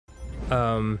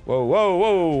Whoa, whoa,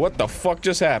 whoa, what the fuck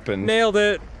just happened? Nailed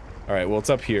it! Alright, well it's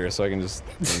up here, so I can just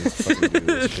fucking do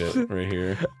this shit right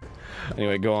here.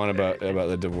 Anyway, go on about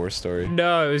the divorce story.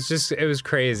 No, it was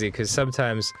crazy, because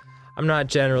sometimes I'm not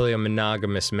generally a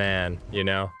monogamous man, you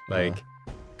know? Like,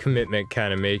 commitment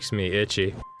kind of makes me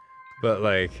itchy. But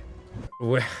like,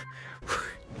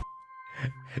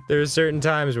 there are certain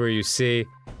times where you see, you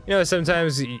know,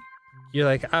 sometimes you're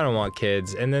like, I don't want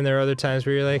kids, and then there are other times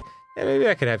where you're like, yeah, maybe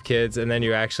I could have kids, and then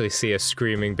you actually see a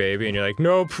screaming baby, and you're like,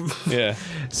 nope. Yeah.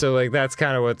 So like, that's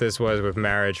kind of what this was with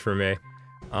marriage for me.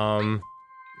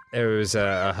 It was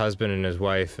a husband and his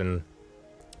wife, and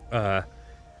I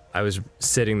was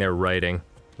sitting there writing,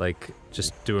 like,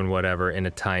 just doing whatever in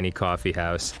a tiny coffee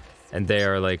house, and they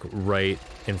are like right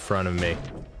in front of me.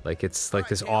 Like, it's like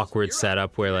this awkward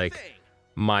setup where like,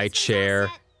 my chair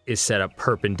is set up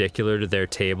perpendicular to their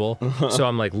table, so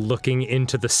I'm like looking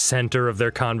into the center of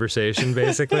their conversation,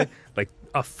 basically, like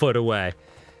a foot away.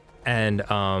 And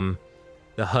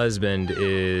the husband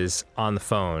is on the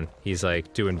phone. He's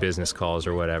like doing business calls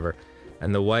or whatever.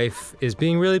 And the wife is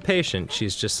being really patient.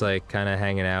 She's just like kind of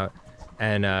hanging out.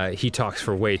 And he talks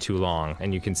for way too long,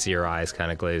 and you can see her eyes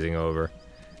kind of glazing over.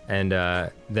 And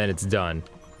then it's done.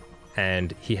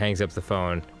 And he hangs up the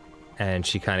phone, and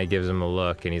she kind of gives him a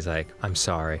look, and he's like, I'm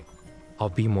sorry, I'll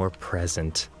be more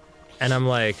present. And I'm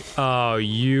like, oh,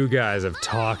 you guys have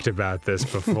talked about this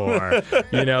before.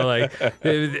 You know, like,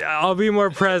 I'll be more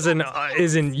present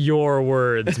isn't your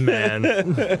words,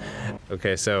 man.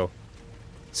 Okay, so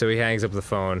he hangs up the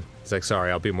phone. He's like,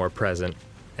 sorry, I'll be more present.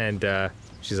 And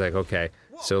she's like, okay.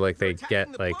 So like they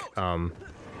get like,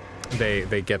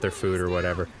 they get their food or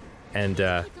whatever. And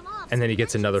then he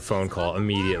gets another phone call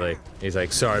immediately. He's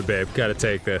like, sorry babe, gotta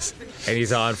take this. And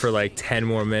he's on for like 10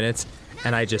 more minutes,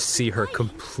 and I just see her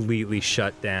completely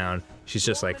shut down. She's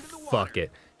just like, fuck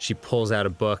it. She pulls out a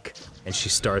book, and she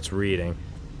starts reading.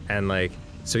 And like,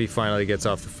 so he finally gets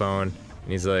off the phone,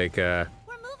 and he's like, We're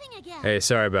moving again. hey,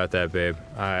 sorry about that, babe.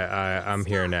 I'm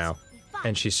here now.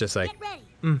 And she's just like,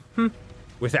 mm-hmm,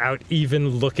 without even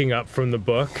looking up from the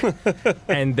book.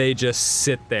 And they just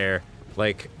sit there,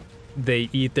 like, they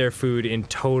eat their food in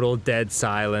total dead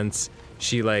silence.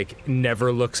 She like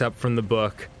never looks up from the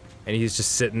book, and he's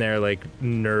just sitting there like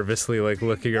nervously like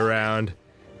looking around.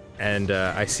 And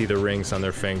I see the rings on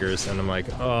their fingers, and I'm like,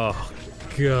 oh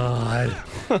god.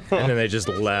 And then they just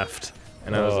left,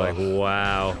 and I was like,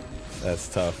 wow, that's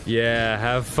tough. Yeah,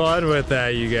 have fun with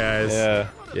that, you guys.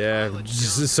 Yeah,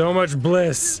 just so much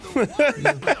bliss.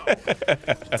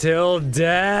 Till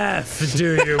death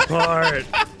do you part.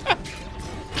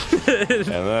 And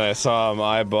then I saw him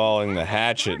eyeballing the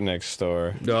hatchet next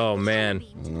door. Oh man,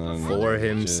 for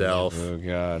himself. Oh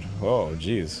god. Oh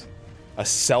jeez. A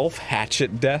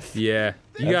self-hatchet death? Yeah,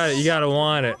 you gotta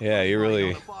want it. Yeah, you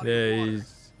really. Yeah, you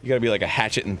gotta be like a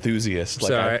hatchet enthusiast.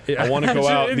 Like, sorry. I want to go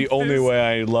out the only way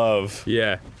I love.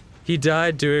 Yeah, he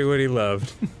died doing what he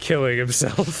loved, killing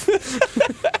himself.